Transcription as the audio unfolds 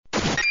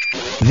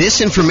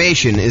This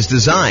information is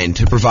designed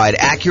to provide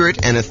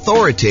accurate and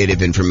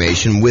authoritative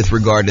information with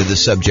regard to the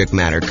subject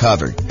matter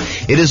covered.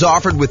 It is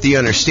offered with the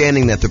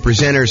understanding that the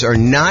presenters are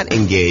not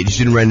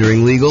engaged in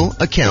rendering legal,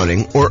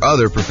 accounting, or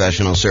other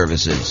professional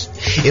services.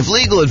 If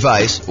legal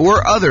advice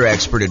or other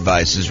expert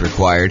advice is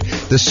required,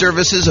 the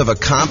services of a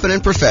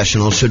competent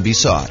professional should be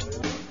sought.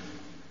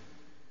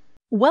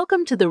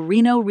 Welcome to the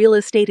Reno Real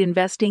Estate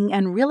Investing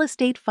and Real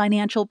Estate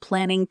Financial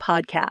Planning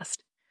Podcast.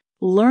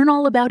 Learn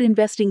all about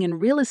investing in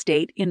real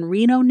estate in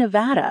Reno,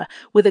 Nevada,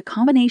 with a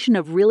combination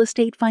of real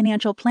estate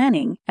financial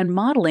planning and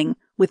modeling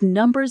with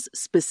numbers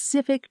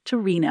specific to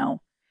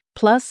Reno,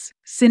 plus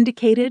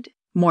syndicated,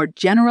 more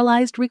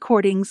generalized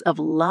recordings of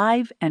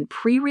live and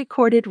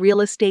pre-recorded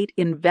real estate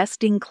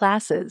investing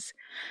classes,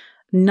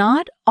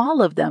 not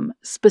all of them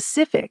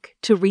specific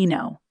to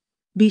Reno.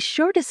 Be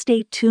sure to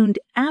stay tuned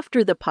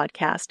after the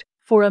podcast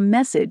for a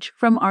message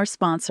from our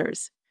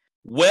sponsors.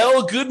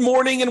 Well, good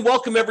morning and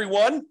welcome,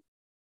 everyone.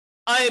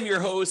 I am your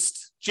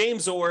host,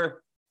 James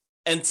Orr,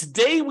 and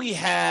today we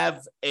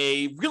have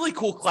a really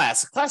cool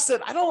class, a class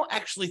that I don't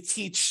actually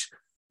teach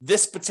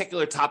this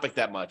particular topic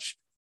that much.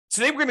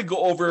 Today we're going to go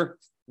over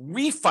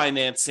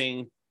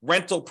refinancing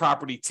rental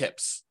property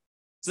tips.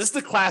 So this is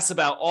the class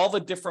about all the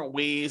different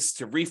ways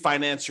to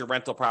refinance your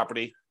rental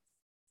property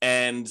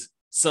and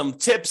some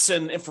tips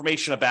and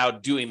information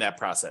about doing that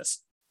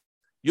process.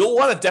 You'll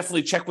want to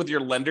definitely check with your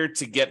lender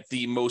to get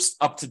the most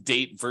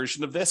up-to-date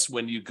version of this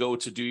when you go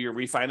to do your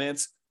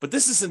refinance. But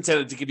this is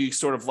intended to give you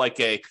sort of like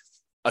a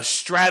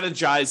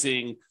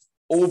strategizing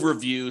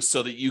overview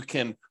so that you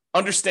can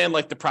understand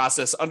like the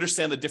process,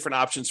 understand the different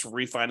options for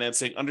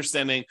refinancing,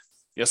 understanding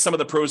some of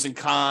the pros and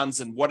cons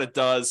and what it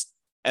does,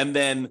 and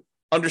then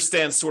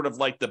understand sort of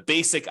like the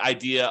basic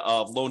idea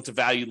of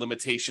loan-to-value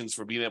limitations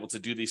for being able to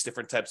do these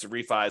different types of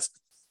refis.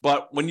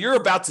 But when you're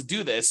about to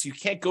do this, you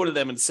can't go to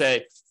them and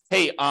say,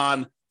 hey,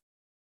 on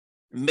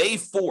May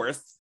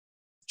 4th,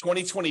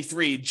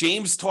 2023,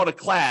 James taught a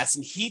class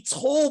and he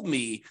told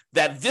me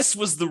that this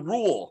was the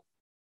rule.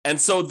 And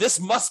so this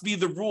must be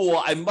the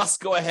rule. I must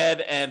go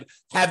ahead and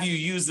have you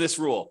use this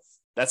rule.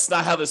 That's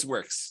not how this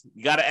works.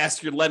 You got to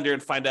ask your lender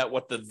and find out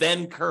what the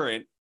then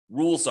current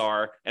rules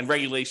are and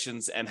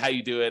regulations and how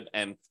you do it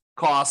and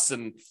costs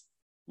and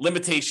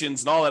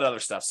limitations and all that other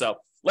stuff. So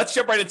let's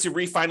jump right into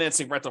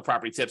refinancing rental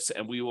property tips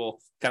and we will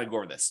kind of go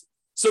over this.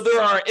 So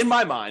there are, in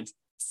my mind,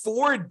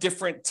 4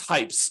 different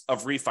types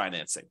of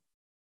refinancing.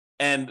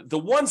 And the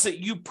ones that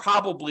you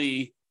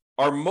probably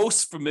are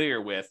most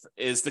familiar with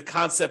is the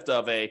concept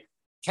of a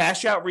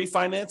cash out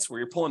refinance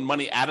where you're pulling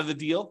money out of the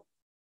deal,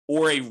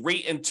 or a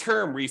rate and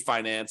term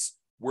refinance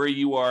where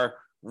you are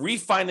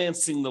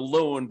refinancing the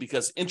loan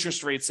because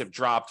interest rates have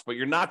dropped, but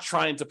you're not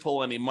trying to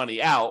pull any money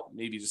out,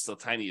 maybe just the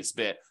tiniest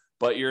bit,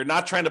 but you're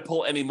not trying to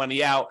pull any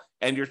money out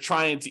and you're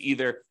trying to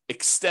either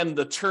extend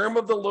the term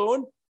of the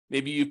loan.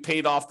 Maybe you've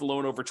paid off the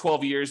loan over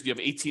 12 years, you have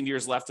 18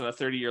 years left on a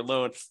 30-year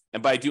loan,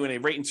 and by doing a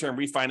rate and term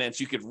refinance,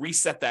 you could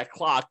reset that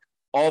clock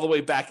all the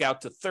way back out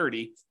to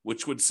 30,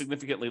 which would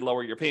significantly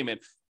lower your payment.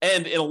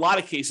 And in a lot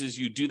of cases,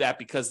 you do that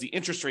because the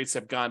interest rates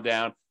have gone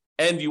down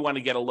and you want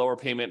to get a lower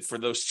payment for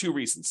those 2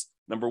 reasons.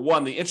 Number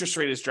 1, the interest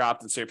rate has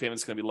dropped, and so your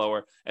payment's going to be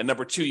lower. And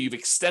number 2, you've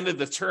extended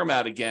the term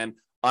out again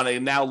on a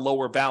now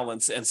lower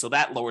balance, and so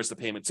that lowers the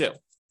payment too.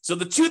 So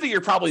the 2 that you're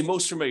probably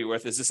most familiar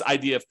with is this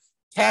idea of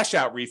cash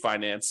out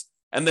refinance,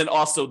 and then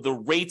also the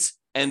rate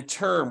and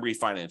term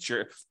refinance.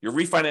 You're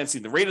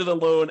refinancing the rate of the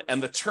loan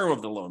and the term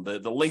of the loan,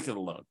 the length of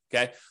the loan,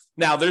 okay?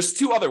 Now, there's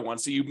 2 other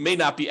ones that you may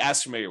not be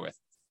as familiar with.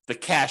 The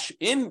cash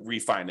in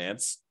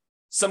refinance.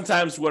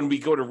 Sometimes when we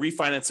go to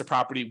refinance a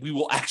property, we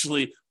will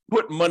actually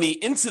put money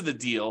into the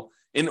deal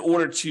in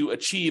order to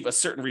achieve a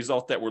certain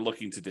result that we're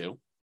looking to do,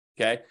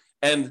 okay?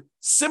 And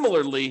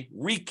similarly,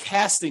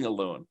 recasting a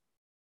loan.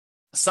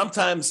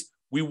 Sometimes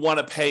we want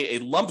to pay a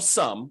lump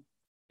sum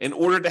in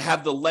order to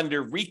have the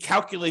lender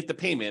recalculate the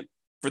payment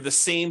for the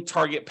same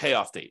target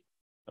payoff date,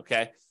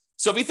 okay?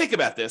 So if you think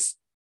about this,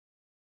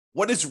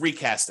 what is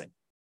recasting?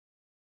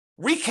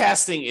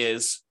 Recasting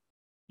is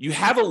you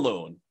have a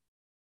loan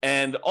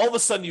and all of a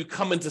sudden you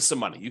come into some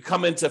money. You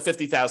come into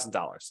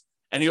 $50,000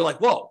 and you're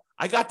like, whoa,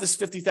 I got this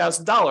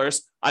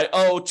 $50,000. I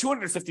owe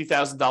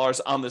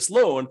 $250,000 on this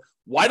loan.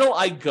 Why don't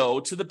I go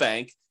to the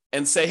bank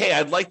and say, hey,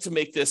 I'd like to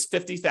make this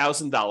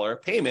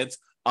 $50,000 payment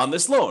on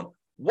this loan?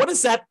 What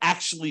does that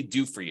actually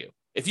do for you?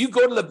 If you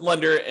go to the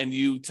lender and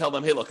you tell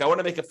them, hey, look, I want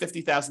to make a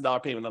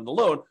 $50,000 payment on the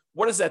loan,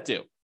 what does that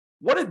do?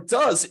 What it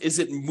does is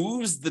it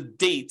moves the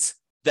date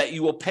that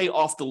you will pay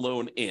off the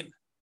loan in.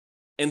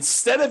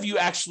 Instead of you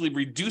actually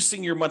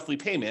reducing your monthly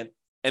payment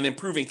and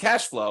improving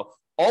cash flow,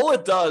 all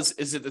it does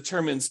is it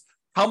determines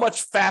how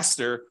much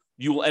faster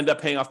you will end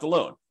up paying off the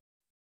loan.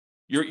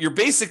 You're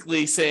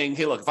basically saying,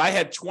 hey, look, if I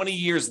had 20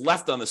 years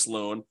left on this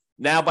loan,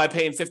 now by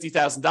paying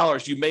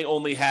 $50,000, you may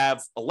only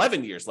have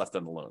 11 years left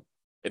on the loan.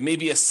 It may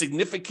be a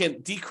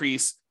significant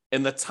decrease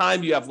in the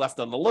time you have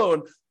left on the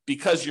loan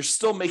because you're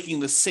still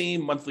making the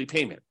same monthly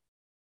payment.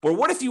 But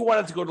what if you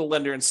wanted to go to the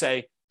lender and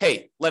say,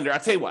 hey, lender, I'll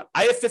tell you what,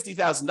 I have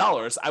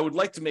 $50,000. I would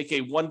like to make a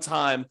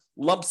one-time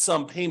lump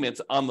sum payment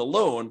on the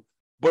loan,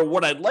 But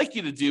what I'd like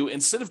you to do,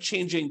 instead of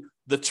changing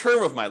the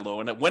term of my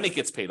loan and when it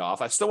gets paid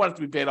off, I still want it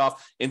to be paid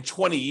off in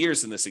 20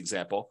 years in this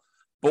example.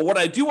 But what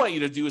I do want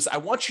you to do is I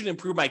want you to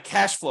improve my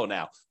cash flow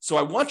now. So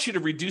I want you to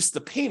reduce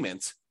the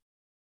payment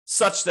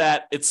such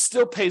that it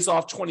still pays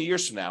off 20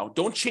 years from now.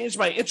 Don't change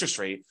my interest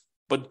rate,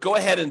 but go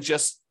ahead and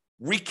just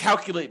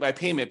recalculate my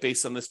payment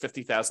based on this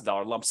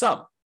 $50,000 lump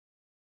sum.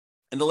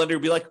 And the lender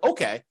will be like,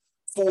 okay,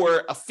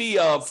 for a fee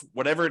of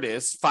whatever it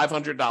is,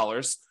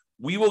 $500,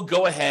 we will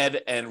go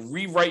ahead and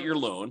rewrite your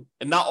loan.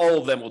 And not all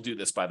of them will do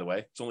this, by the way.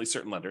 It's only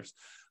certain lenders.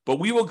 But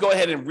we will go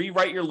ahead and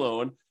rewrite your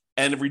loan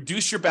and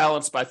reduce your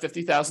balance by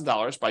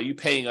 $50,000 by you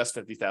paying us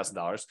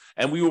 $50,000.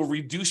 And we will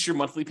reduce your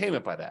monthly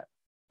payment by that.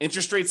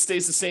 Interest rate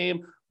stays the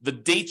same. The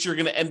date you're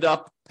going to end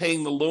up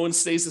paying the loan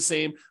stays the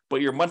same,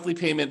 but your monthly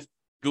payment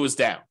goes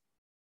down.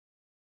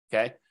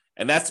 Okay?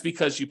 And that's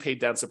because you paid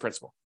down some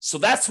principal. So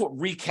that's what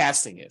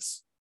recasting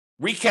is.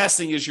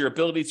 Recasting is your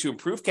ability to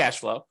improve cash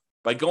flow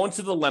by going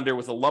to the lender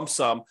with a lump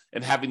sum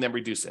and having them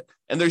reduce it.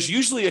 And there's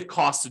usually a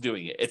cost to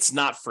doing it. It's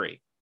not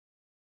free.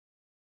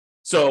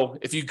 So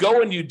if you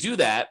go and you do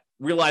that,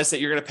 realize that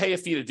you're going to pay a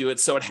fee to do it.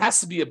 So it has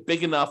to be a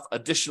big enough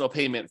additional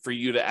payment for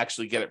you to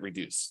actually get it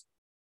reduced.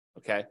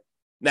 Okay.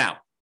 Now,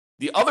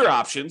 the other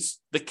options,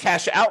 the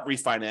cash out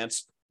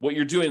refinance, what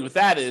you're doing with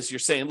that is you're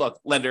saying, look,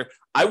 lender,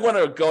 I want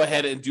to go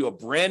ahead and do a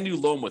brand new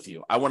loan with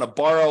you. I want to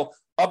borrow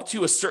up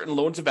to a certain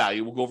loan to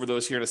value. We'll go over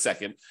those here in a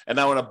second. And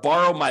I want to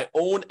borrow my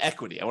own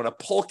equity. I want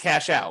to pull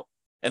cash out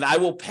and I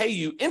will pay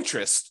you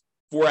interest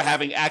for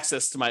having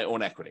access to my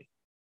own equity.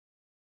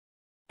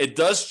 It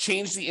does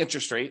change the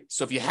interest rate.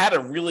 So if you had a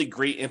really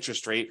great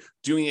interest rate,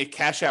 doing a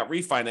cash out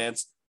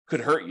refinance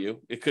could hurt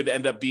you. It could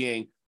end up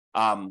being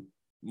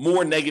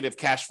more negative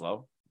cash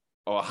flow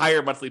or a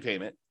higher monthly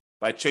payment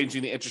by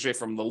changing the interest rate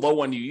from the low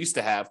one you used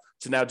to have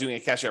to now doing a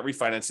cash out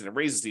refinance, and it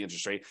raises the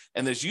interest rate.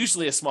 And there's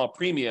usually a small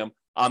premium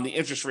on the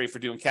interest rate for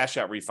doing cash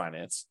out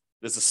refinance.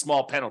 There's a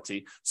small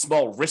penalty,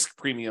 small risk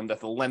premium that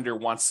the lender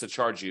wants to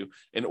charge you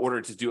in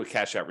order to do a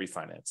cash out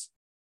refinance.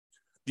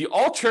 The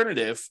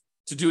alternative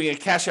to doing a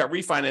cash out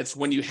refinance,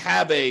 when you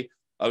have a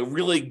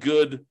really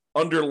good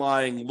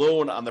underlying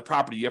loan on the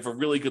property, you have a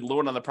really good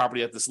loan on the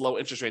property at this low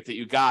interest rate that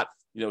you got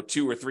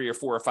 2 or 3 or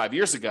 4 or 5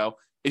 years ago,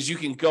 is you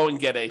can go and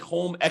get a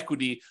home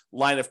equity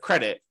line of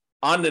credit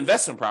on an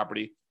investment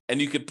property,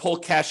 and you could pull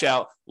cash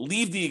out,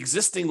 leave the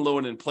existing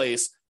loan in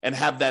place, and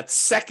have that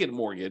second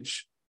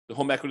mortgage, the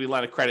home equity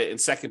line of credit, in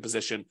second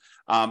position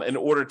in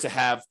order to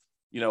have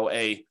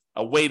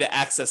a way to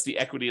access the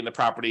equity in the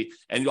property.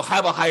 And you'll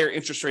have a higher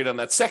interest rate on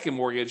that second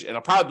mortgage, and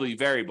it'll probably be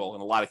variable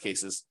in a lot of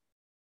cases.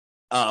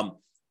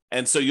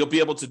 And so you'll be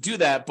able to do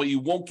that, but you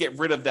won't get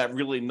rid of that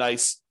really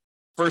nice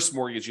first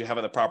mortgage you have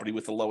on the property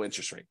with a low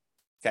interest rate.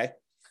 Okay.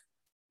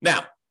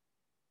 Now,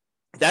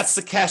 that's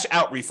the cash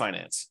out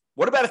refinance.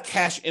 What about a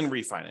cash in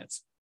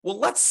refinance? Well,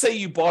 let's say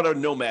you bought a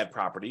nomad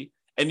property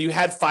and you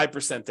had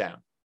 5% down,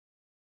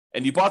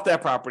 and you bought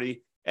that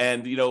property,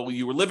 and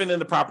you were living in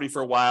the property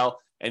for a while,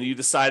 and you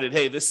decided,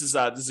 hey, this is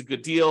a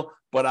good deal,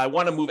 but I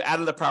want to move out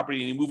of the property,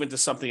 and you move into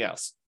something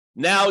else.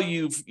 Now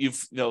you've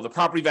the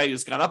property value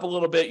has gone up a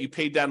little bit. You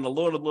paid down the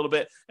loan a little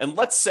bit, and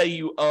let's say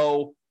you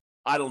owe,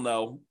 I don't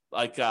know,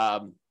 like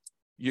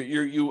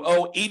you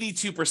owe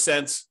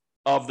 82%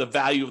 of the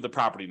value of the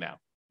property now.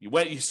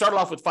 You started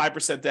off with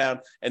 5%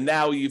 down, and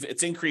now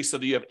it's increased so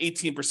that you have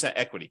 18%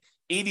 equity,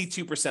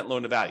 82%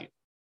 loan to value.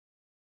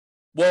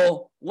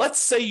 Well, let's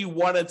say you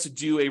wanted to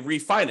do a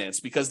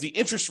refinance because the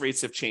interest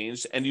rates have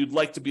changed, and you'd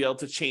like to be able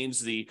to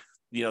change the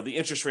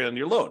interest rate on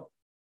your loan.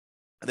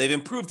 They've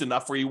improved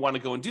enough where you want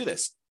to go and do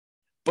this,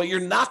 but you're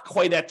not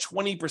quite at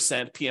 20%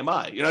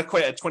 PMI. You're not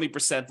quite at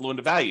 20% loan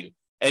to value,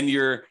 and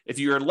if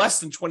you're less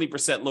than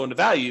 20% loan to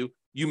value,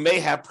 you may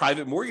have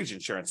private mortgage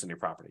insurance on your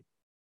property.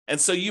 And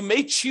so you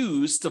may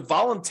choose to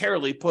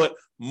voluntarily put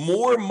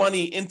more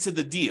money into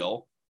the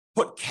deal,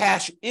 put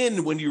cash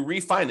in when you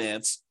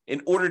refinance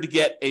in order to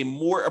get a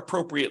more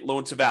appropriate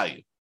loan to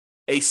value,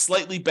 a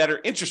slightly better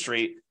interest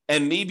rate,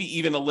 and maybe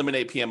even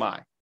eliminate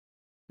PMI.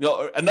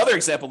 Another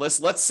example of this,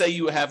 let's say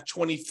you have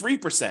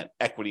 23%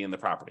 equity in the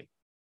property.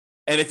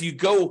 And if you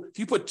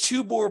put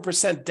 2%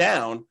 more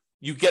down,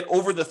 you get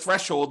over the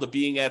threshold of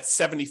being at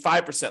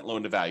 75%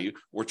 loan to value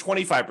or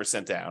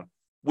 25% down,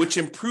 which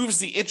improves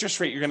the interest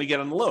rate you're going to get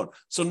on the loan.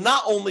 So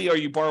not only are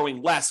you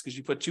borrowing less because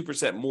you put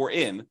 2% more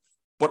in,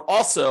 but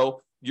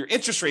also your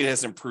interest rate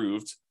has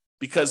improved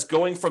because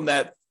going from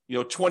that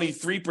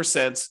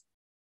 23%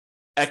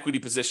 equity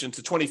position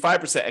to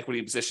 25%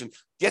 equity position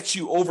gets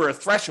you over a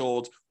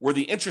threshold where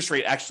the interest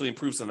rate actually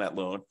improves on that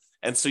loan.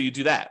 And so you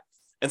do that.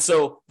 And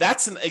so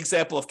that's an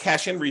example of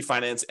cash in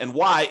refinance, and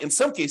why in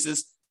some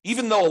cases,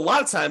 even though a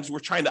lot of times we're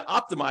trying to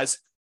optimize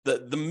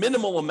the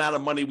minimal amount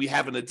of money we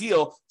have in a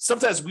deal,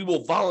 sometimes we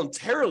will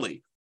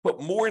voluntarily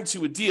put more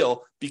into a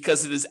deal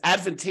because it is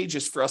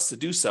advantageous for us to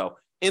do so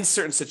in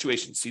certain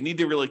situations. So you need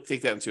to really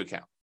take that into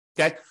account.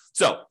 Okay.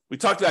 So we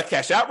talked about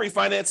cash out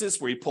refinances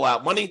where you pull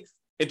out money,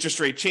 interest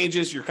rate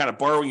changes, you're kind of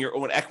borrowing your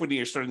own equity,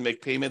 you're starting to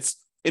make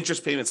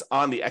interest payments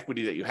on the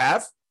equity that you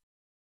have.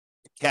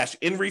 Cash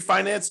in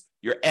refinance,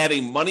 You're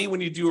adding money when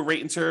you do a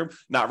rate and term,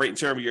 not rate and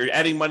term. You're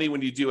adding money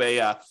when you do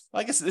I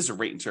guess it is a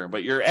rate and term,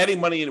 but you're adding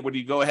money when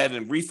you go ahead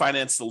and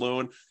refinance the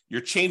loan. You're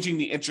changing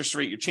the interest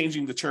rate. You're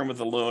changing the term of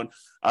the loan.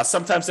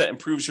 Sometimes that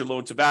improves your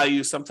loan to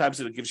value.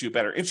 Sometimes it gives you a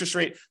better interest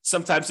rate.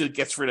 Sometimes it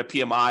gets rid of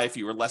PMI if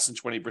you were less than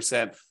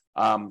 20%,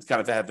 kind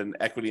of have an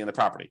equity in the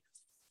property.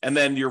 And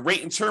then your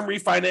rate and term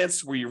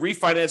refinance, where you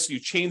refinance, you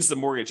change the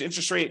mortgage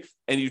interest rate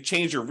and you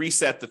change or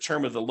reset the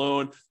term of the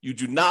loan. You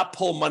do not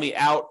pull money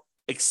out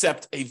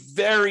except a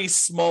very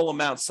small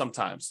amount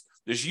sometimes.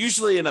 There's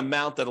usually an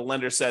amount that a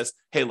lender says,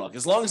 hey, look,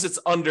 as long as it's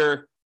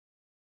under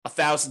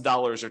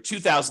 $1,000 or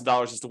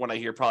 $2,000 is the one I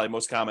hear probably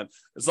most common.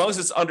 As long as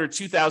it's under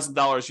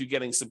 $2,000, you're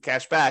getting some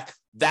cash back,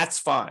 that's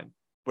fine.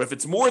 But if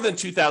it's more than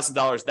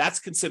 $2,000, that's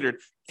considered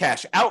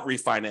cash out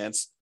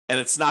refinance, and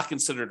it's not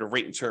considered a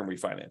rate and term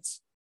refinance,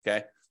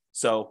 okay?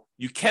 So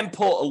you can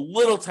pull a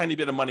little tiny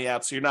bit of money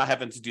out, so you're not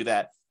having to do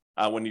that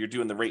when you're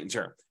doing the rate and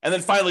term. And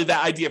then finally,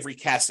 that idea of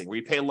recasting, where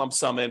you pay a lump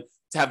sum in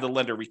to have the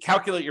lender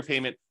recalculate your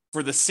payment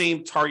for the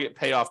same target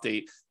payoff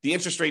date. The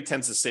interest rate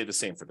tends to stay the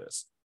same for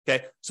this.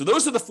 Okay, so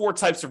those are the 4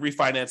 types of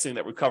refinancing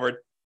that we covered.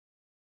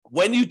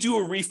 When you do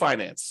a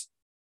refinance,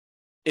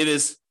 it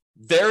is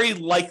very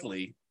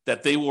likely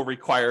that they will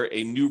require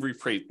a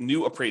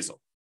new appraisal.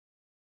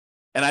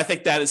 And I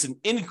think that is an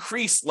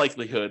increased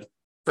likelihood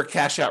for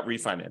cash out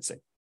refinancing.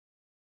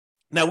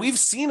 Now, we've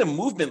seen a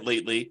movement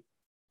lately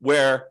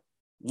where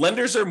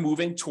lenders are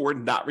moving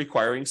toward not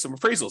requiring some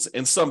appraisals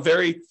in some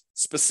very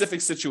specific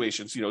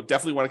situations.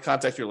 Definitely want to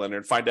contact your lender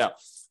and find out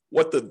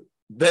what the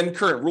then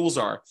current rules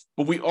are.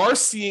 But we are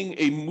seeing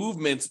a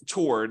movement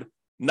toward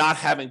not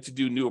having to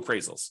do new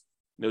appraisals,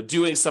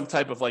 doing some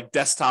type of like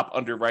desktop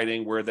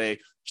underwriting where they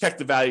check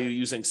the value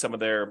using some of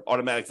their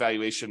automatic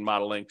valuation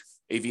modeling,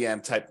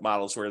 AVM type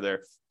models where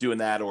they're doing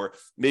that. Or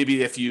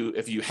maybe if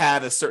you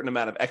had a certain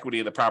amount of equity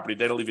in the property,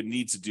 they don't even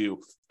need to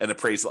do an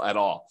appraisal at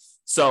all.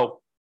 So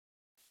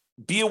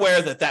be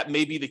aware that that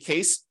may be the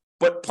case,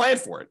 but plan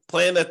for it.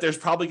 Plan that there's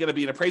probably going to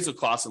be an appraisal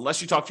cost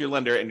unless you talk to your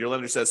lender and your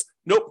lender says,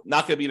 nope,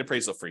 not going to be an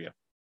appraisal for you.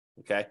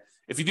 Okay.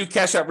 If you do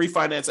cash out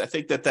refinance, I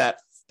think that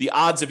the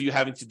odds of you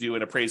having to do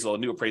a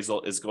new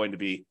appraisal is going to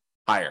be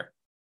higher.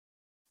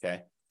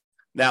 Okay.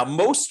 Now,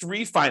 most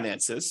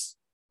refinances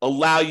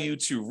allow you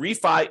to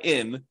refi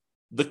in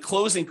the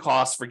closing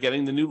costs for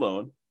getting the new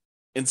loan.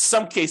 In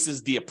some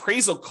cases, the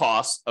appraisal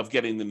costs of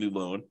getting the new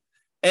loan.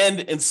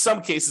 And in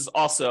some cases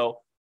also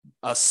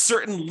a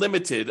certain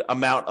limited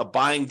amount of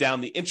buying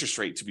down the interest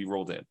rate to be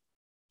rolled in.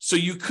 So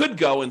you could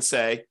go and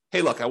say,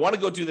 hey, look, I want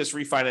to go do this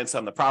refinance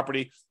on the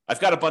property.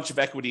 I've got a bunch of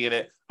equity in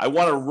it. I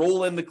want to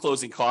roll in the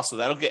closing costs, so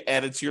that'll get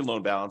added to your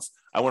loan balance.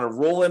 I want to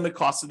roll in the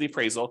cost of the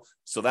appraisal,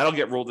 so that'll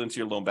get rolled into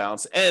your loan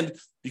balance. And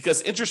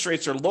because interest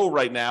rates are low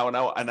right now,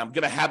 and I'm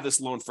going to have this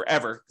loan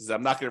forever because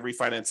I'm not going to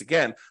refinance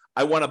again,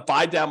 I want to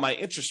buy down my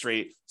interest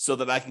rate so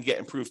that I can get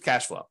improved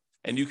cash flow.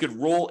 And you could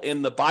roll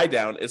in the buy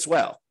down as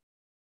well.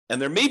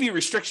 And there may be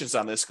restrictions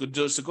on this,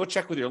 so go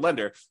check with your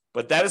lender.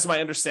 But that is my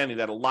understanding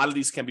that a lot of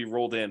these can be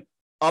rolled in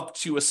up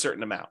to a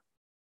certain amount.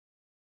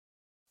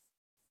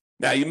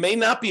 Now, you may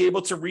not be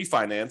able to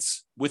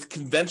refinance with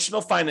conventional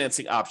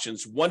financing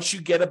options once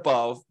you get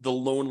above the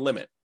loan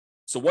limit.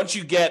 So once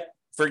you get,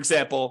 for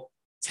example,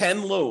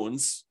 10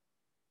 loans,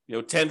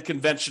 10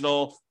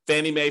 conventional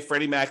Fannie Mae,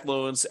 Freddie Mac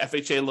loans,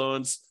 FHA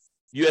loans,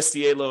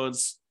 USDA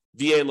loans,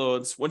 VA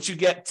loans, once you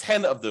get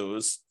 10 of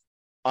those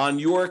on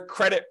your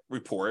credit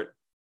report,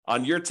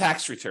 on your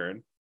tax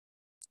return,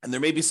 and there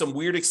may be some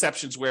weird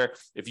exceptions where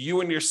if you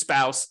and your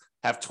spouse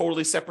have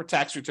totally separate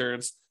tax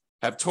returns,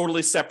 have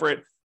totally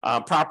separate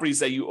properties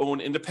that you own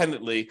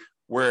independently,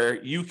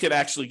 where you could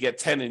actually get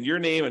 10 in your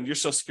name and your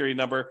social security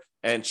number,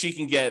 and she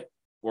can get,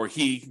 or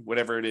he,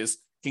 whatever it is,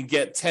 can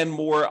get 10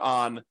 more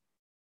on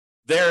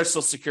their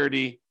social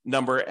security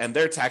number and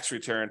their tax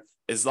return,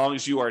 as long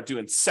as you are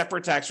doing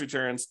separate tax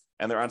returns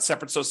and they're on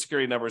separate social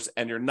security numbers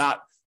and you're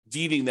not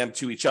deeding them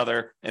to each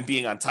other and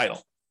being on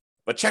title.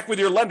 But check with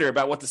your lender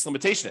about what this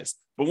limitation is.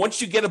 But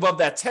once you get above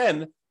that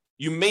 10,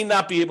 you may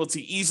not be able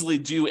to easily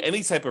do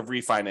any type of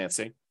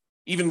refinancing,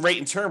 even rate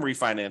and term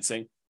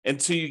refinancing,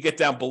 until you get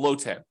down below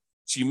 10.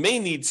 So you may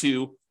need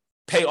to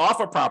pay off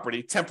a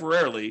property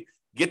temporarily,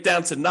 get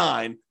down to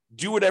 9,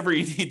 do whatever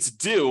you need to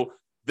do,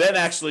 then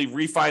actually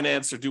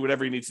refinance or do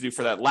whatever you need to do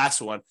for that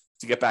last one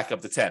to get back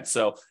up to 10.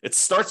 So it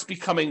starts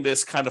becoming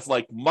this kind of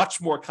like much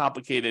more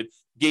complicated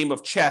game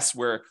of chess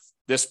where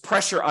there's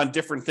pressure on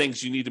different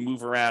things. You need to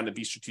move around and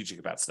be strategic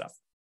about stuff.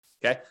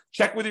 Okay.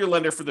 Check with your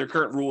lender for their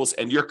current rules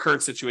and your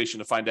current situation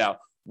to find out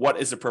what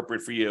is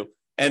appropriate for you,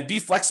 and be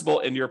flexible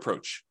in your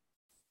approach.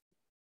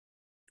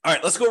 All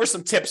right, let's go over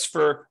some tips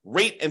for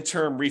rate and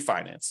term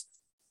refinance.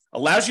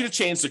 Allows you to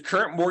change the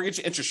current mortgage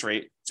interest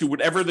rate to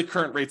whatever the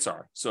current rates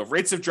are. So if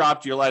rates have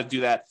dropped, you're allowed to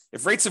do that.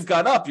 If rates have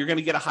gone up, you're going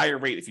to get a higher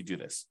rate if you do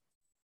this.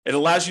 It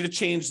allows you to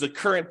change the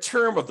current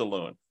term of the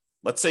loan.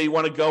 Let's say you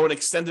want to go and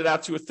extend it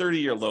out to a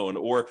 30-year loan,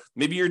 or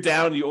maybe you're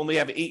down, you only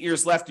have 8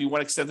 years left, you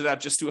want to extend it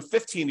out just to a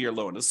 15-year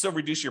loan. It'll still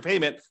reduce your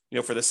payment,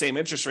 for the same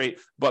interest rate,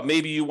 but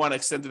maybe you want to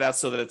extend it out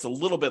so that it's a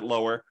little bit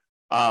lower.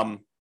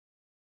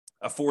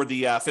 for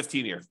the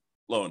 15-year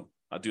loan,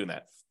 doing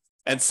that.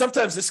 And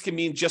sometimes this can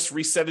mean just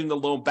resetting the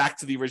loan back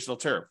to the original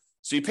term.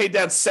 So you paid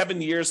down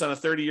 7 years on a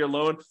 30-year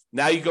loan.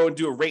 Now you go and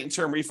do a rate and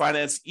term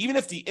refinance. Even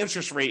if the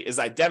interest rate is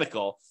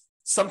identical,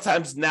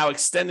 sometimes now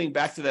extending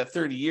back to that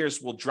 30 years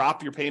will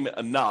drop your payment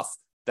enough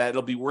that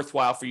it'll be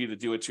worthwhile for you to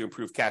do it to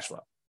improve cash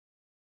flow.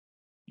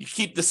 You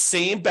keep the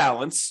same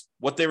balance,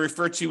 what they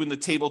refer to in the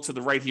table to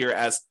the right here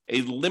as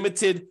a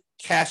limited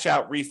cash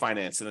out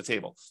refinance in the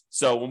table.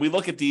 So when we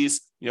look at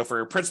these,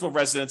 for principal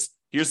residence,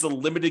 here's the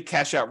limited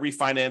cash out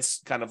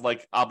refinance, kind of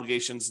like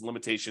obligations and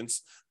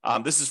limitations.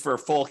 This is for a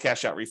full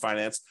cash out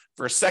refinance.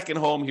 For a second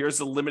home, here's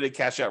the limited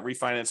cash out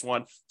refinance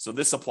one. So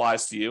this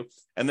applies to you.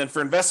 And then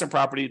for investment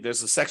property,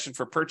 there's a section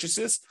for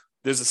purchases.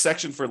 There's a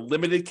section for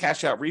limited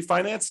cash out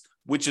refinance,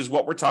 which is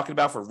what we're talking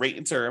about for rate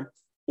and term.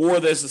 Or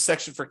there's a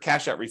section for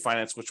cash out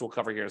refinance, which we'll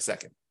cover here in a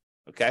second.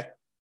 Okay.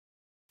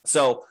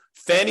 So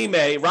Fannie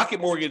Mae, Rocket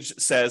Mortgage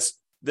says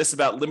this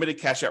about limited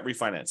cash out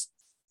refinance.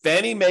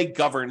 Fannie Mae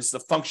governs the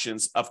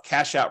functions of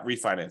cash out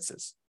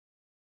refinances.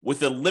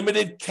 With a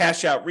limited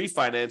cash out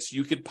refinance,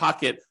 you could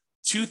pocket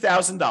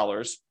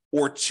 $2,000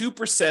 or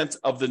 2%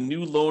 of the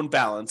new loan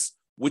balance,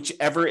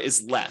 whichever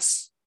is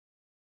less.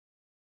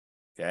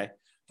 Okay.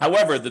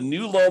 However, the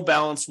new loan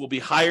balance will be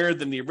higher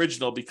than the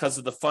original because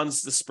of the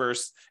funds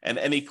dispersed and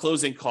any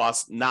closing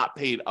costs not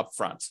paid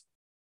upfront.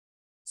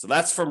 So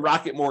that's from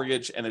Rocket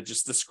Mortgage, and it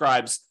just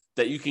describes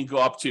that you can go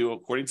up to,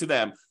 according to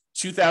them,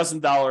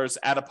 $2,000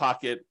 out of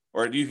pocket,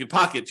 or you can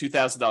pocket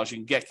 $2,000. You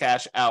can get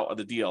cash out of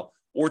the deal,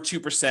 or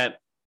 2%,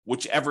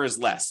 whichever is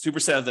less,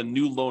 2% of the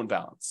new loan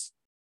balance.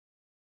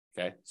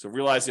 Okay, so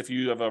realize if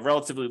you have a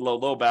relatively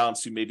low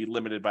balance, you may be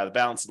limited by the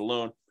balance of the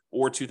loan,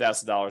 or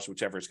 $2,000,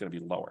 whichever is going to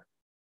be lower.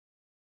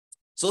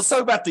 So let's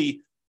talk about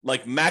the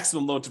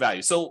maximum loan to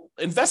value. So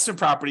investment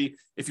property,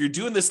 if you're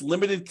doing this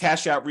limited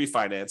cash out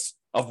refinance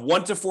of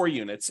 1 to 4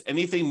 units,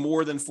 anything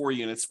more than 4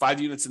 units, 5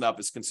 units and up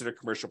is considered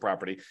commercial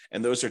property.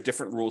 And those are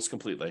different rules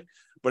completely.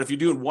 But if you're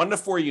doing 1 to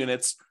 4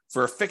 units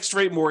for a fixed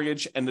rate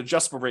mortgage and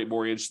adjustable rate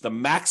mortgage, the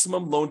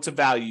maximum loan to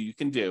value you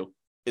can do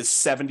is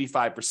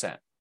 75%.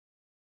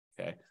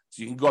 Okay.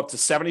 So you can go up to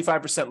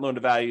 75% loan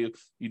to value.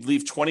 You'd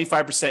leave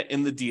 25%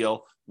 in the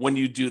deal when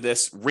you do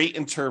this rate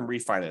and term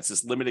refinance,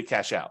 this limited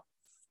cash out.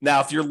 Now,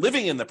 if you're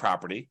living in the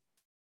property,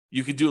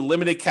 you could do a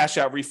limited cash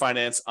out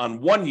refinance on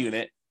 1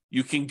 unit.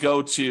 You can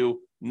go to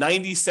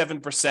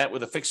 97%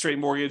 with a fixed rate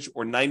mortgage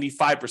or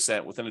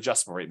 95% with an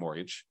adjustable rate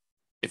mortgage.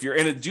 If you're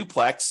in a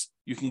duplex,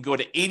 you can go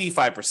to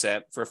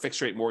 85% for a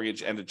fixed rate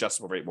mortgage and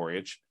adjustable rate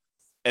mortgage.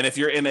 And if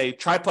you're in a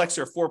triplex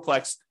or a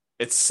fourplex,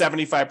 it's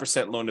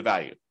 75% loan to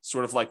value,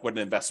 sort of like what an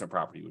investment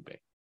property would be.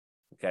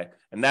 Okay.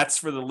 And that's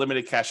for the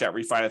limited cash out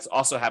refinance.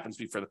 Also happens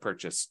to be for the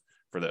purchase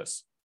for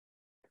those.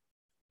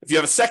 If you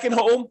have a second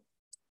home,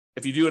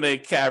 if you're doing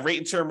a rate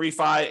and term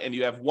refi and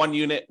you have 1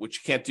 unit, which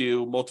you can't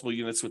do multiple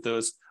units with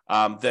those,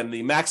 then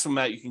the maximum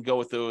amount you can go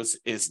with those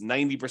is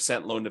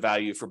 90% loan to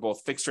value for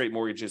both fixed rate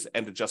mortgages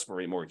and adjustable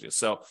rate mortgages.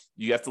 So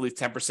you have to leave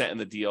 10% in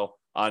the deal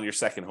on your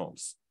second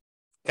homes.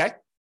 Okay.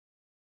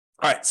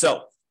 All right.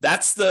 So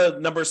that's the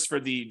numbers for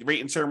the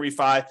rate and term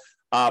refi.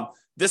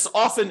 This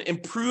often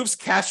improves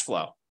cash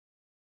flow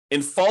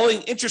in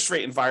falling interest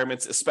rate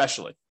environments,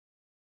 especially.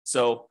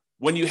 So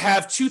when you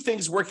have 2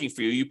 things working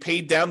for you, you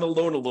paid down the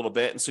loan a little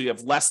bit, and so you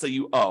have less that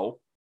you owe,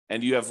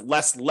 and you have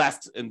less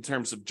left in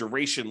terms of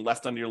duration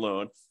left on your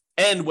loan.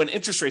 And when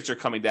interest rates are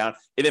coming down,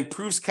 it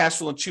improves cash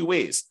flow in 2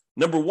 ways.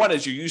 Number one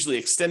is you're usually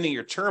extending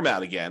your term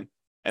out again,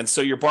 and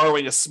so you're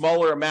borrowing a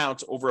smaller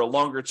amount over a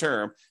longer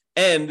term.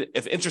 And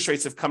if interest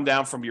rates have come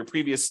down from your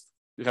previous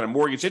kind of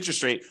mortgage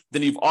interest rate,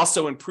 then you've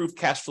also improved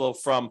cash flow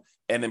from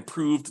an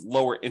improved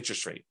lower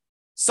interest rate.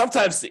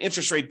 Sometimes the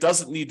interest rate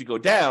doesn't need to go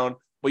down,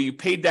 but you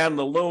paid down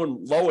the loan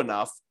low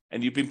enough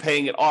and you've been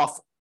paying it off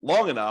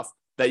long enough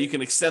that you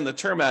can extend the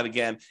term out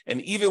again.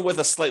 And even with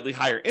a slightly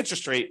higher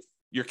interest rate,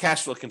 your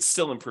cash flow can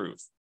still improve.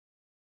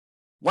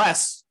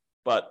 Less,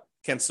 but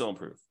can still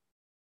improve.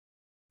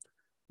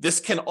 This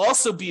can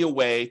also be a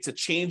way to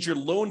change your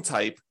loan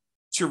type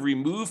to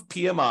remove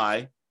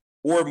PMI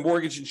or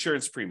mortgage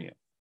insurance premium.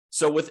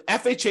 So with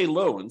FHA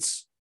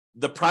loans,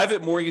 the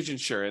private mortgage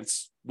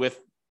insurance with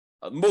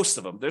most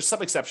of them, there's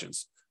some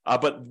exceptions,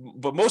 but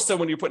most of them,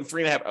 when you're putting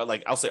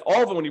 3.5%, I'll say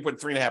all of them, when you're putting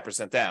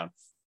 3.5% down,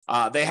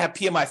 they have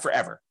PMI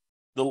forever.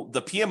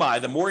 The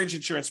PMI, the mortgage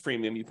insurance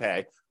premium you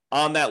pay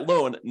on that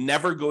loan,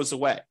 never goes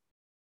away.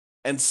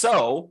 And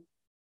so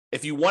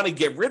if you want to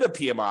get rid of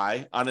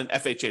PMI on an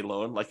FHA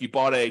loan, like you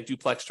bought a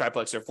duplex,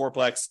 triplex, or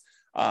fourplex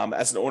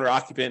as an owner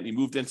occupant, you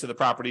moved into the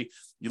property,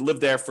 you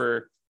lived there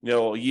for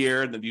a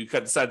year, and then you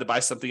decided to buy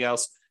something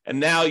else. And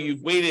now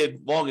you've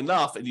waited long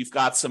enough and you've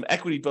got some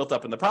equity built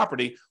up in the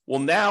property. Well,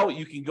 now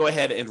you can go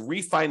ahead and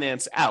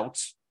refinance out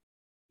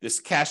this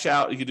cash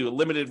out. You can do a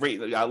limited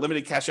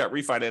cash out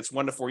refinance,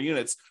 1 to 4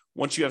 units,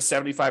 once you have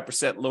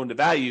 75% loan to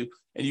value,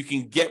 and you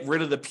can get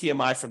rid of the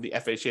PMI from the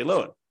FHA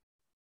loan.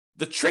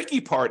 The tricky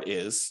part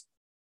is,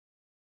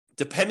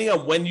 depending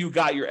on when you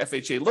got your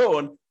FHA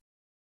loan,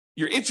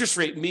 your interest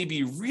rate may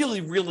be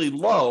really, really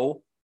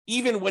low,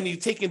 even when you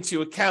take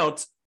into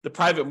account the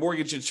private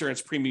mortgage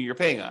insurance premium you're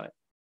paying on it.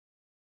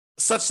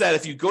 Such that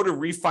if you go to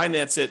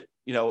refinance it,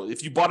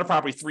 if you bought a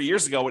property 3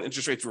 years ago when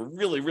interest rates were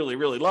really, really,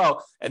 really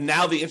low, and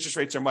now the interest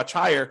rates are much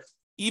higher,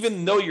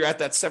 even though you're at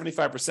that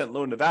 75%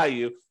 loan to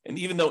value, and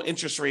even though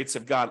interest rates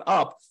have gone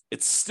up,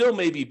 it still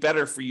may be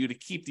better for you to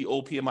keep the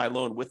old PMI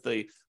loan with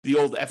the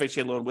old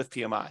FHA loan with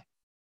PMI.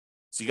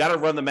 So you got to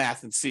run the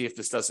math and see if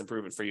this does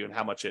improve it for you and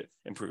how much it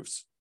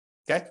improves.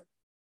 Okay.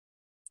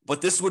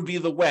 But this would be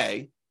the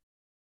way,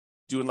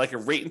 doing like a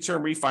rate and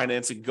term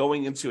refinancing,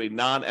 going into a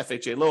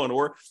non-FHA loan,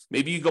 or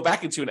maybe you go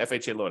back into an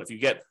FHA loan. If you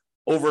get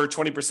over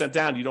 20%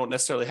 down, you don't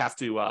necessarily have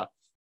to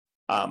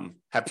have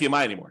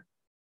PMI anymore.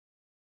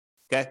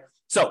 Okay.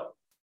 So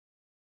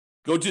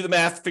go do the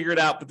math, figure it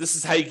out. But this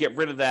is how you get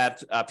rid of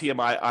that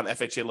PMI on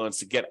FHA loans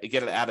to get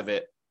it out of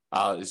it,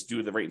 is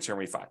do the rate and term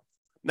refi.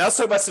 Now let's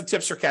talk about some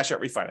tips for cash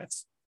out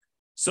refinance.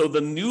 So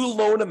the new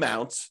loan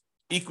amount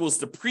equals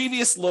the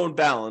previous loan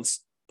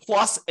balance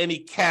plus any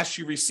cash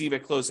you receive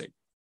at closing.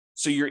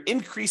 So you're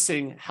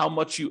increasing how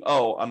much you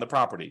owe on the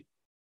property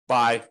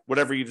by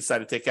whatever you decide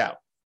to take out.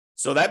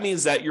 So that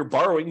means that you're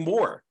borrowing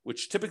more,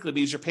 which typically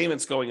means your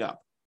payment's going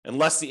up,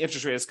 unless the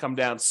interest rate has come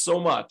down so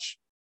much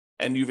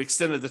and you've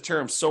extended the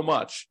term so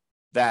much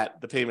that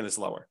the payment is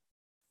lower.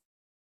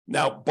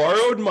 Now,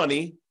 borrowed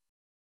money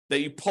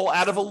that you pull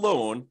out of a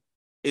loan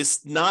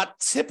is not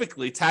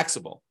typically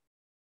taxable,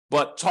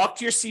 but talk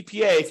to your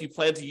CPA if you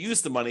plan to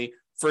use the money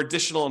for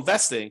additional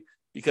investing,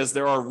 because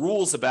there are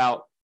rules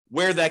about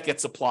where that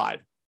gets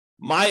applied.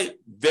 My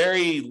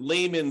very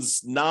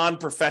layman's,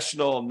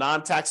 non-professional,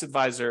 non-tax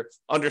advisor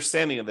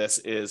understanding of this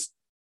is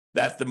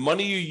that the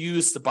money you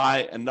use to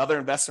buy another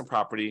investment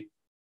property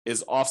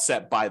is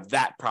offset by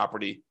that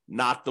property,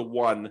 not the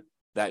one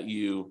that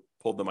you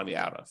pulled the money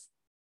out of.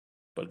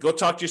 But go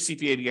talk to your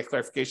CPA to get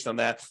clarification on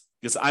that,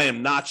 because I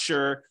am not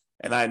sure,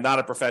 and I am not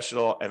a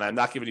professional, and I'm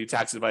not giving you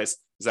tax advice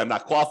because I'm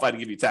not qualified to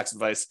give you tax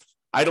advice.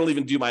 I don't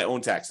even do my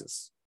own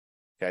taxes.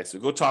 Okay, so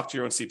go talk to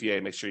your own CPA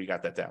and make sure you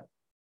got that down.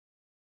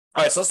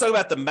 All right, so let's talk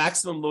about the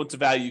maximum loan to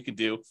value you can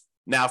do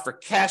now for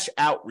cash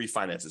out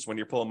refinances when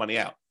you're pulling money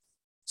out.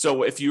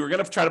 So if you were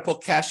going to try to pull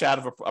cash out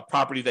of a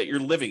property that you're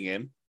living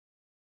in,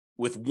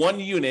 with one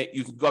unit,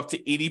 you can go up to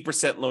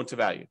 80% loan to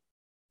value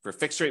for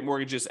fixed rate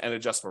mortgages and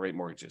adjustable rate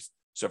mortgages.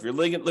 So if you're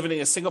living in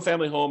a single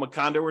family home, a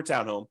condo or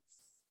townhome,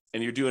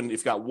 and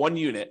you've got one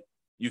unit,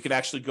 you can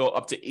actually go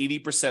up to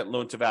 80%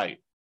 loan to value.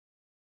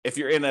 If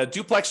you're in a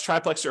duplex,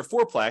 triplex, or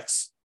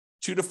fourplex,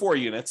 2 to 4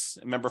 units,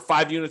 remember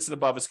 5 units and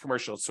above is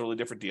commercial, it's a totally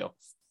different deal.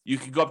 You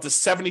can go up to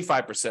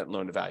 75%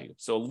 loan to value.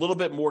 So a little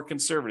bit more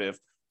conservative.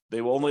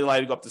 They will only allow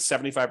you to go up to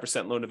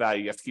 75% loan to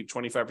value. You have to keep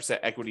 25%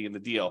 equity in the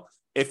deal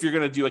if you're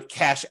going to do a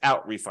cash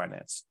out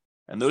refinance.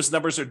 And those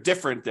numbers are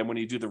different than when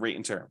you do the rate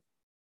and term.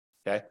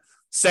 Okay.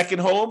 Second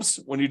homes,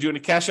 when you're doing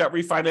a cash out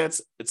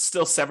refinance, it's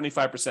still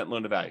 75%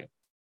 loan to value.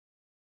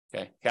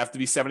 Okay. You have to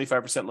be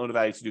 75% loan to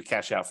value to do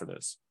cash out for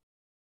those.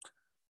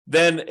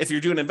 Then if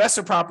you're doing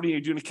investment property, you're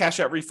doing a cash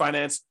out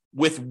refinance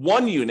with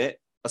one unit,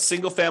 a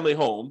single family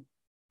home,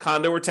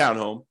 condo or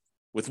townhome,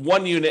 with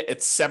one unit,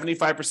 it's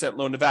 75%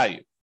 loan to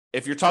value.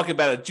 If you're talking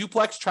about a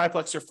duplex,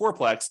 triplex, or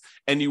fourplex,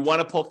 and you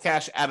want to pull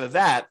cash out of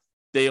that,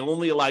 they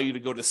only allow you to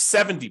go to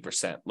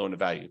 70% loan to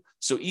value.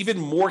 So even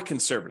more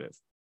conservative.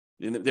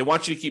 They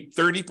want you to keep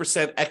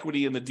 30%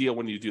 equity in the deal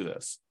when you do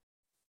this.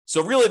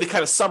 So really, to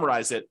kind of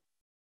summarize it,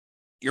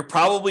 you're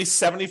probably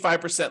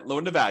 75%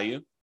 loan to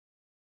value,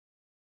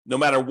 no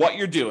matter what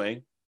you're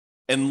doing,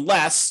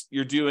 unless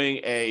you're doing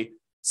a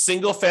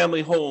single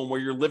family home where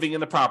you're living in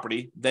the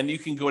property, then you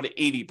can go to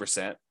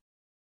 80%.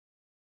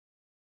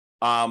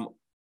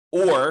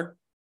 Or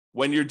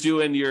when you're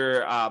doing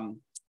your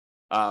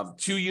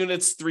 2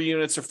 units, 3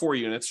 units, or 4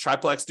 units,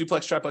 triplex,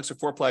 duplex, triplex, or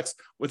fourplex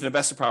with an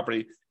investment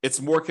property,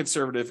 it's more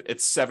conservative.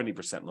 It's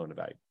 70% loan to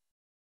value.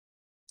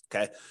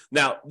 Okay.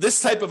 Now,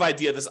 this type of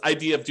idea, this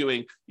idea of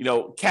doing,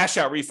 cash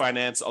out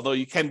refinance, although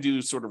you can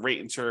do sort of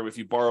rate and term if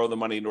you borrow the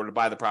money in order to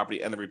buy the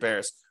property and the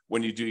repairs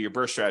when you do your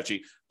burst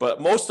strategy. But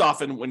most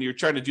often when you're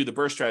trying to do the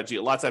burst strategy,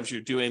 a lot of times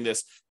you're doing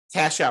this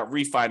cash out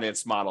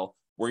refinance model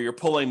where you're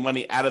pulling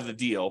money out of the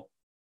deal.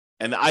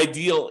 And the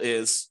ideal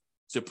is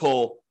to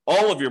pull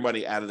all of your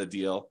money out of the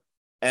deal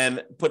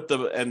and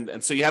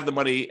and so you have the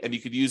money and you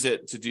could use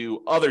it to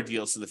do other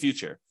deals in the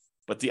future.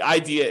 But the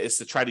idea is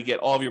to try to get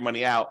all of your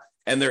money out.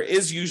 And there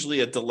is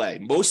usually a delay.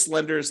 Most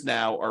lenders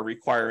now are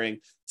requiring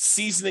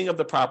seasoning of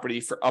the property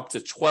for up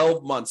to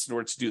 12 months in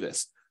order to do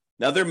this.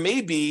 Now, there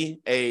may be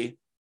a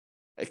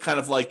kind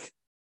of like,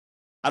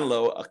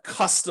 a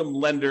custom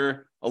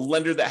lender, a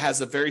lender that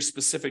has a very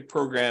specific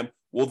program.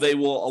 Well, they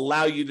will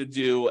allow you to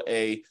do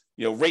a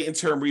rate and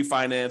term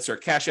refinance or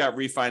cash out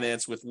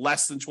refinance with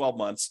less than 12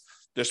 months.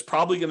 There's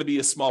probably going to be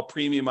a small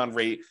premium on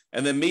rate.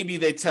 And then maybe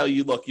they tell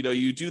you, look,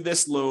 you do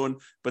this loan,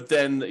 but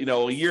then,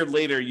 a year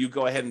later, you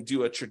go ahead and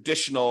do a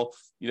traditional,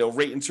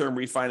 rate and term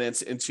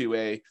refinance into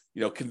a,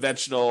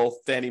 conventional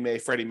Fannie Mae,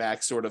 Freddie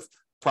Mac sort of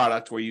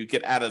product where you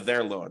get out of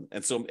their loan.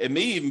 And so it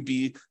may even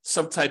be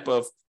some type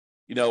of,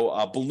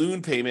 a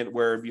balloon payment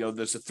where,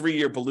 there's a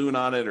 3-year balloon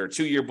on it or a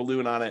 2-year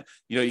balloon on it,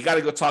 you got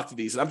to go talk to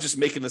these. And I'm just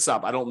making this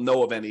up. I don't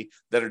know of any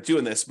that are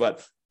doing this,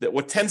 but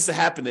what tends to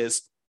happen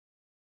is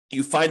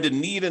you find a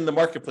need in the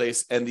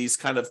marketplace and these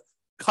kind of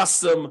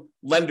custom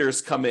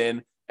lenders come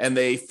in and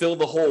they fill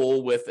the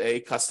hole with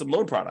a custom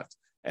loan product.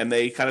 And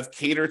they kind of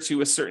cater to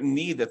a certain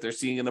need that they're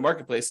seeing in the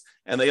marketplace.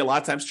 And they a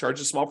lot of times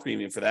charge a small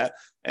premium for that.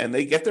 And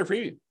they get their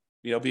premium,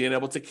 being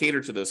able to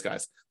cater to those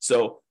guys.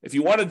 So if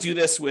you want to do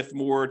this with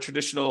more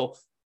traditional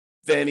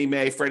Fannie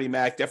Mae, Freddie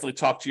Mac, definitely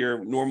talk to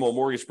your normal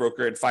mortgage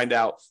broker and find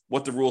out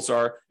what the rules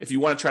are. If you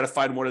want to try to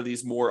find one of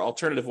these more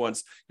alternative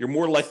ones, you're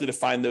more likely to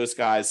find those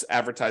guys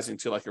advertising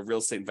to like a real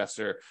estate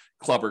investor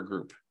club or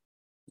group.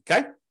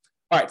 Okay.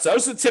 All right. So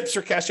those are the tips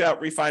for cash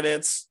out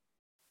refinance.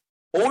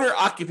 Owner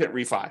occupant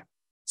refi.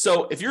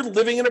 So if you're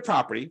living in a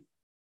property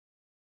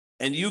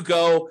and you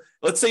go,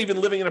 let's say you've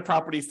been living in a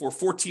property for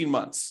 14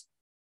 months,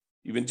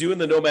 you've been doing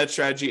the nomad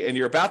strategy and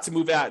you're about to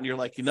move out and you're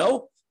like,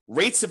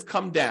 rates have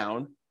come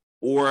down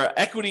or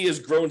equity has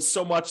grown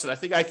so much that I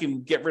think I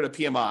can get rid of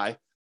PMI.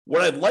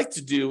 What I'd like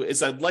to do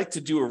is I'd like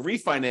to do a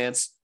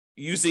refinance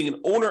using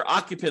an owner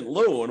occupant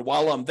loan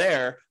while I'm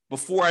there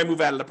before I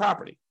move out of the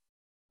property.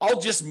 I'll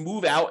just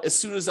move out as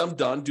soon as I'm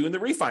done doing the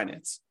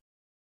refinance.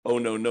 Oh,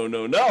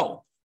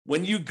 no.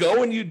 When you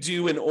go and you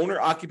do an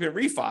owner-occupant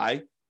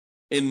refi,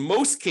 in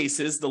most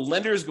cases, the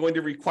lender is going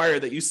to require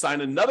that you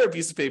sign another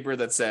piece of paper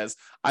that says,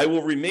 I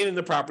will remain in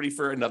the property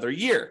for another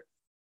year.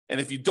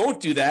 And if you don't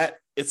do that,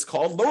 it's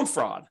called loan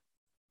fraud.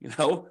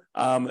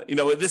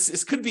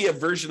 This could be a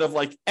version of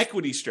like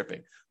equity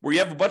stripping, where you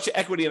have a bunch of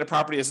equity in a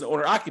property as an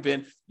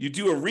owner-occupant, you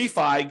do a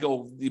refi,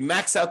 you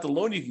max out the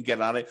loan you can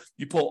get on it,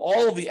 you pull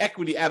all of the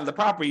equity out of the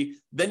property,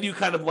 then you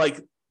kind of like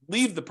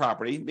leave the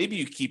property. Maybe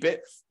you keep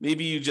it.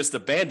 Maybe you just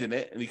abandon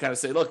it. And you kind of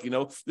say, look,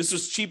 this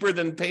was cheaper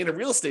than paying a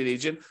real estate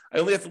agent. I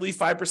only have to leave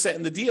 5%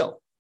 in the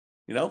deal.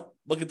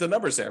 Look at the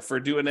numbers there for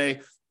doing a,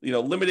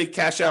 limited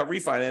cash out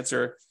refinance,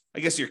 or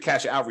I guess your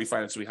cash out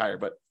refinance will be higher,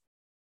 but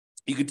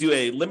you could do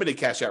a limited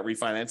cash out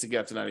refinance and get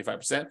up to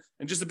 95%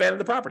 and just abandon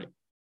the property.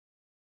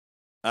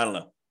 I don't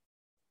know.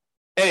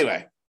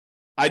 Anyway,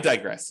 I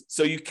digress.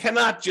 So you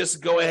cannot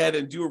just go ahead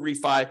and do a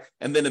refi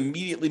and then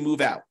immediately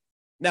move out.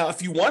 Now,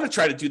 if you want to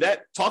try to do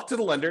that, talk to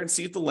the lender and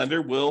see if the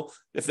lender will,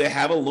 if they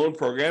have a loan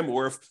program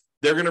or if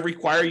they're going to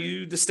require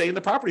you to stay in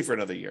the property for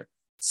another year.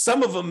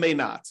 Some of them may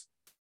not,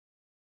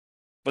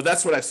 but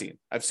that's what I've seen.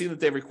 I've seen that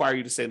they require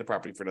you to stay in the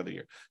property for another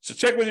year. So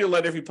check with your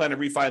lender if you plan to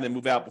refi and then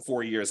move out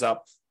before a year is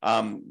up.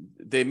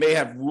 They may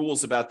have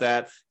rules about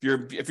that.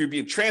 If you're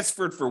being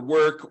transferred for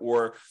work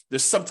or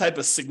there's some type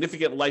of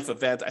significant life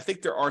event, I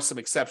think there are some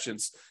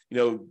exceptions.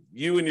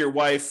 You and your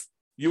wife,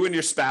 you and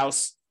your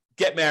spouse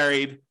get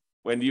married.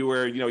 When you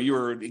were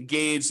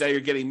engaged, now you're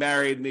getting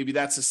married. Maybe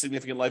that's a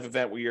significant life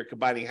event where you're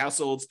combining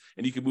households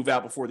and you can move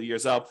out before the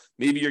year's up.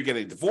 Maybe you're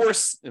getting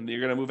divorced and you're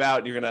going to move out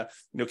and you're going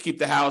to, keep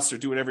the house or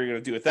do whatever you're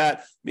going to do with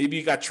that. Maybe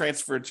you got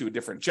transferred to a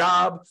different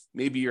job.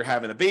 Maybe you're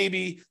having a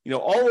baby.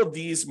 All of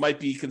these might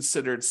be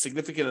considered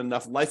significant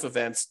enough life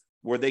events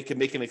where they can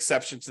make an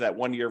exception to that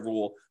 1-year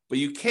rule. But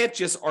you can't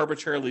just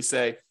arbitrarily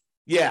say,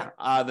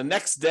 the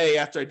next day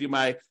after I do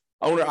my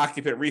owner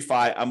occupant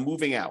refi, I'm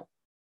moving out.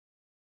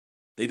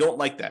 They don't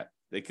like that.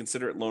 They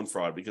consider it loan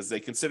fraud because they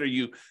consider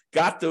you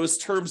got those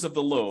terms of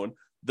the loan,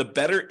 the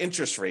better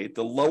interest rate,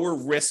 the lower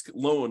risk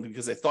loan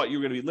because they thought you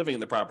were going to be living in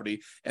the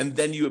property, and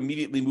then you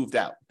immediately moved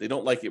out. They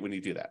don't like it when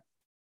you do that.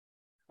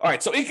 All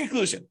right, so in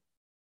conclusion,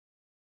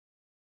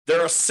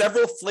 there are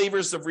several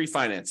flavors of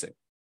refinancing.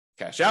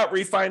 Cash out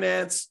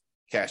refinance,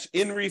 cash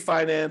in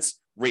refinance,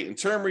 rate and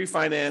term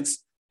refinance,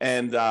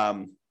 and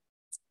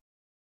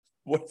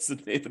what's the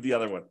name of the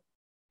other one?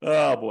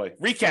 Oh boy,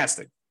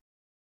 recasting.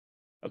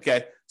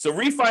 Okay, so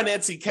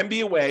refinancing can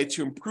be a way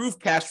to improve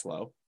cash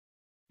flow.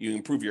 You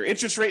improve your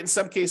interest rate in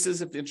some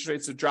cases. If the interest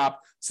rates have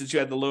dropped since you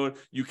had the loan,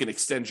 you can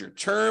extend your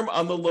term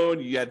on the loan.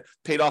 You had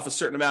paid off a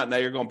certain amount. Now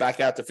you're going back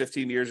out to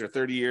 15 years or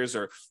 30 years,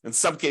 or in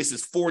some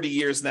cases, 40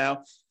 years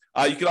now.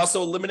 You can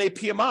also eliminate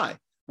PMI,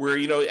 where,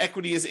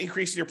 equity is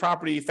increasing your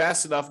property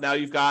fast enough. Now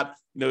you've got,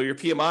 your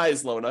PMI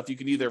is low enough. You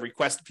can either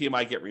request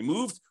PMI get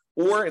removed,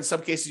 or in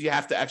some cases, you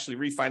have to actually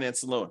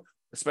refinance the loan,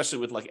 especially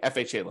with like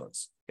FHA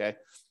loans. Okay.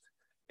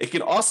 It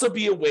can also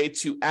be a way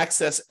to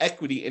access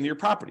equity in your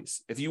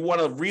properties. If you want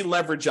to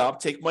re-leverage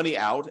up, take money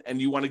out, and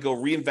you want to go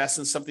reinvest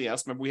in something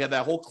else. Remember, we had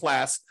that whole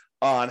class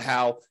on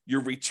how your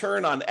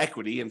return on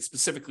equity, and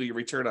specifically your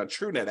return on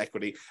true net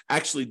equity,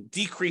 actually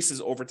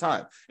decreases over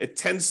time. It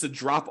tends to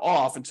drop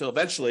off until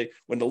eventually,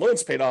 when the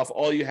loan's paid off,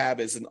 all you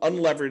have is an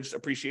unleveraged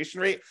appreciation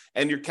rate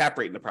and your cap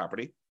rate in the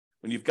property.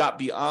 When you've got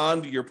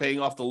beyond, you're paying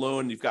off the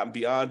loan, you've gotten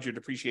beyond your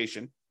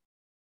depreciation,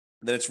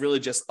 then it's really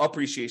just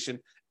appreciation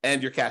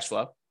and your cash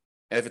flow.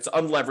 And if it's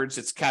unleveraged,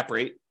 it's cap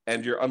rate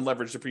and your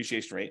unleveraged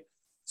depreciation rate.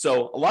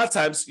 So a lot of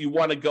times you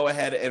want to go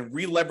ahead and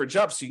re-leverage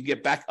up so you can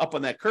get back up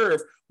on that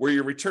curve where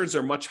your returns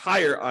are much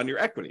higher on your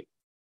equity.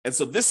 And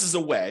so this is a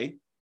way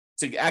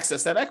to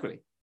access that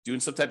equity,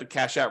 doing some type of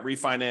cash out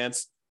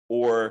refinance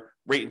or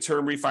rate and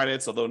term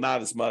refinance, although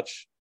not as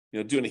much.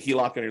 doing a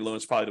HELOC on your loan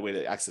is probably the way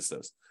to access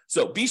those.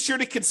 So be sure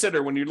to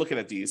consider when you're looking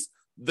at these,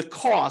 the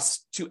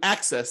cost to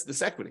access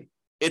this equity.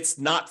 It's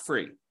not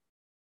free.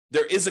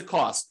 There is a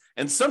cost.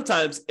 And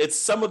sometimes it's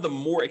some of the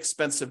more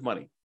expensive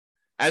money.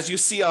 As you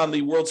see on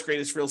the World's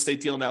Greatest Real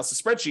Estate Deal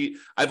Analysis spreadsheet,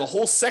 I have a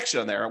whole section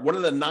on there. One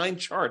of the 9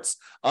 charts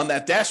on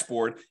that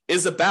dashboard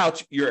is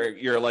about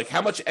your like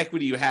how much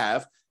equity you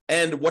have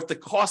and what the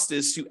cost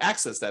is to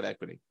access that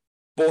equity.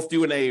 Both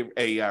doing a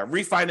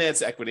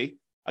refinance equity,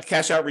 a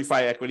cash out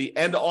refi equity,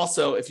 and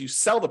also if you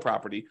sell the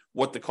property,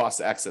 what the cost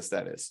to access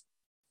that is.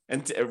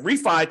 And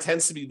refi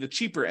tends to be the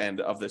cheaper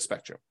end of the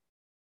spectrum.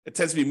 It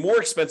tends to be more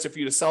expensive for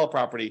you to sell a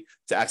property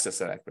to access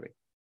that equity.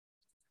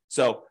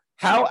 So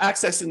how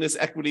accessing this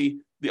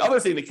equity, the other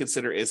thing to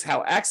consider is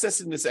how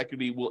accessing this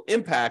equity will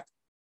impact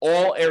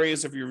all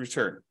areas of your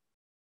return.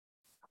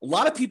 A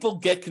lot of people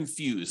get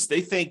confused.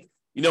 They think,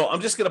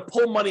 I'm just going to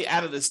pull money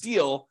out of this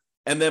deal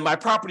and then my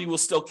property will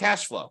still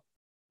cash flow.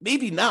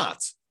 Maybe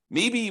not.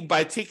 Maybe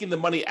by taking the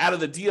money out of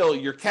the deal,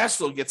 your cash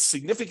flow gets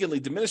significantly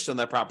diminished on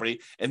that property,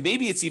 and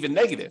maybe it's even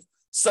negative,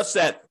 such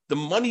that the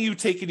money you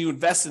take and you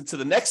invest into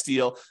the next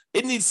deal,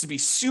 it needs to be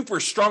super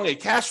strong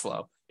at cash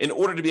flow in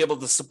order to be able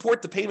to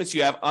support the payments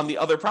you have on the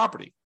other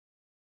property.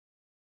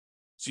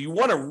 So you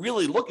want to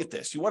really look at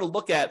this. You want to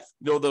look at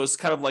those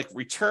kind of like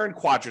return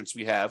quadrants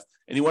we have,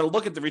 and you want to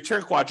look at the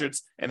return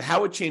quadrants and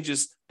how it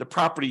changes the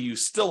property you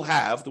still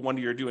have, the one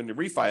you're doing the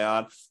refi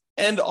on,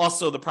 and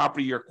also the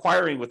property you're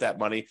acquiring with that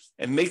money,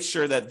 and make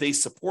sure that they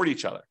support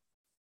each other.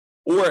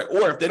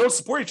 Or if they don't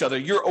support each other,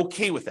 you're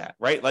okay with that,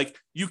 right? Like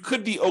you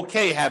could be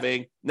okay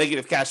having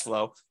negative cash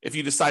flow if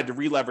you decide to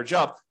re-leverage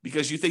up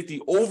because you think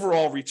the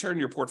overall return in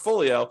your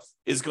portfolio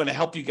is going to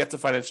help you get to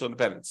financial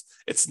independence.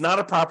 It's not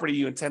a property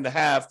you intend to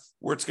have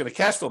where it's going to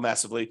cash flow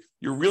massively.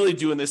 You're really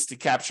doing this to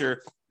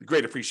capture the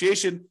great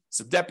appreciation,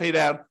 some debt pay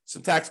down,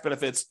 some tax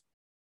benefits,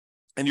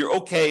 and you're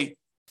okay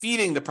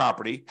feeding the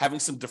property, having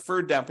some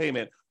deferred down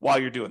payment while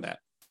you're doing that.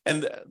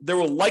 And there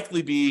will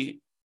likely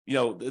be,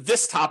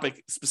 this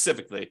topic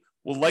specifically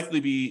will likely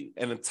be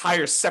an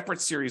entire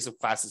separate series of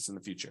classes in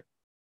the future.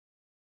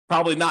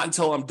 Probably not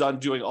until I'm done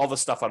doing all the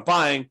stuff on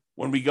buying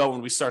when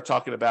we start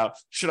talking about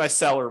should I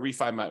sell or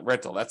refi my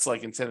rental. That's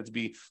like intended to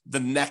be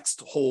the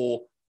next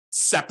whole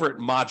separate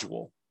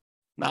module,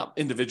 not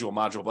individual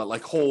module, but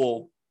like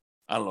whole,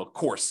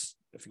 course,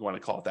 if you want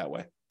to call it that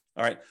way.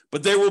 All right.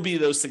 But there will be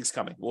those things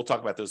coming. We'll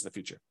talk about those in the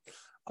future.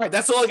 All right.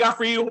 That's all I got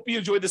for you. Hope you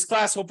enjoyed this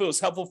class. Hope it was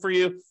helpful for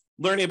you,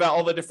 learning about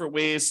all the different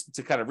ways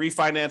to kind of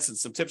refinance and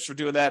some tips for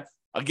doing that.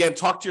 Again,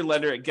 talk to your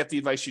lender and get the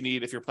advice you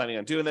need if you're planning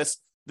on doing this.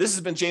 This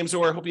has been James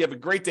Orr. Hope you have a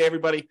great day,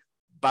 everybody.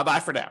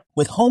 Bye-bye for now.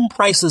 With home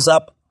prices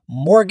up,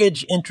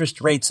 mortgage interest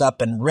rates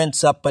up, and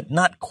rents up, but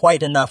not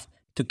quite enough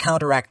to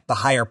counteract the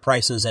higher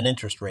prices and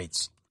interest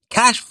rates.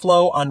 Cash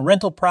flow on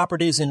rental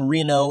properties in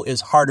Reno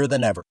is harder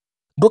than ever.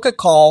 Book a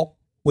call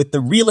with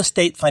the Real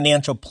Estate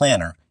Financial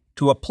Planner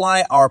to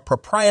apply our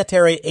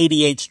proprietary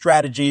 88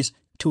 strategies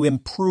to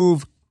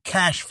improve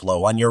cash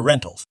flow on your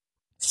rentals.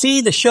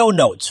 See the show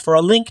notes for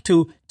a link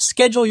to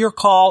schedule your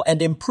call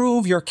and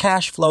improve your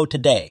cash flow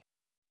today.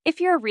 If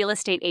you're a real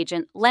estate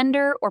agent,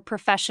 lender, or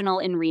professional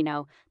in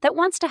Reno that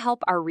wants to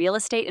help our real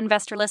estate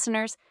investor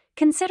listeners,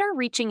 consider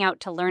reaching out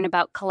to learn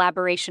about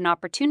collaboration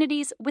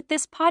opportunities with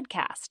this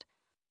podcast.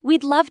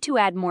 We'd love to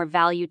add more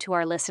value to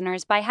our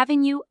listeners by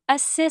having you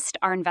assist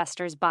our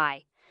investors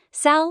buy,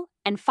 sell,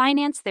 and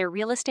finance their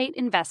real estate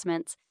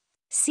investments.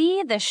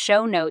 See the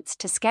show notes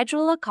to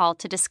schedule a call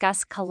to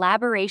discuss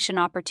collaboration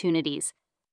opportunities.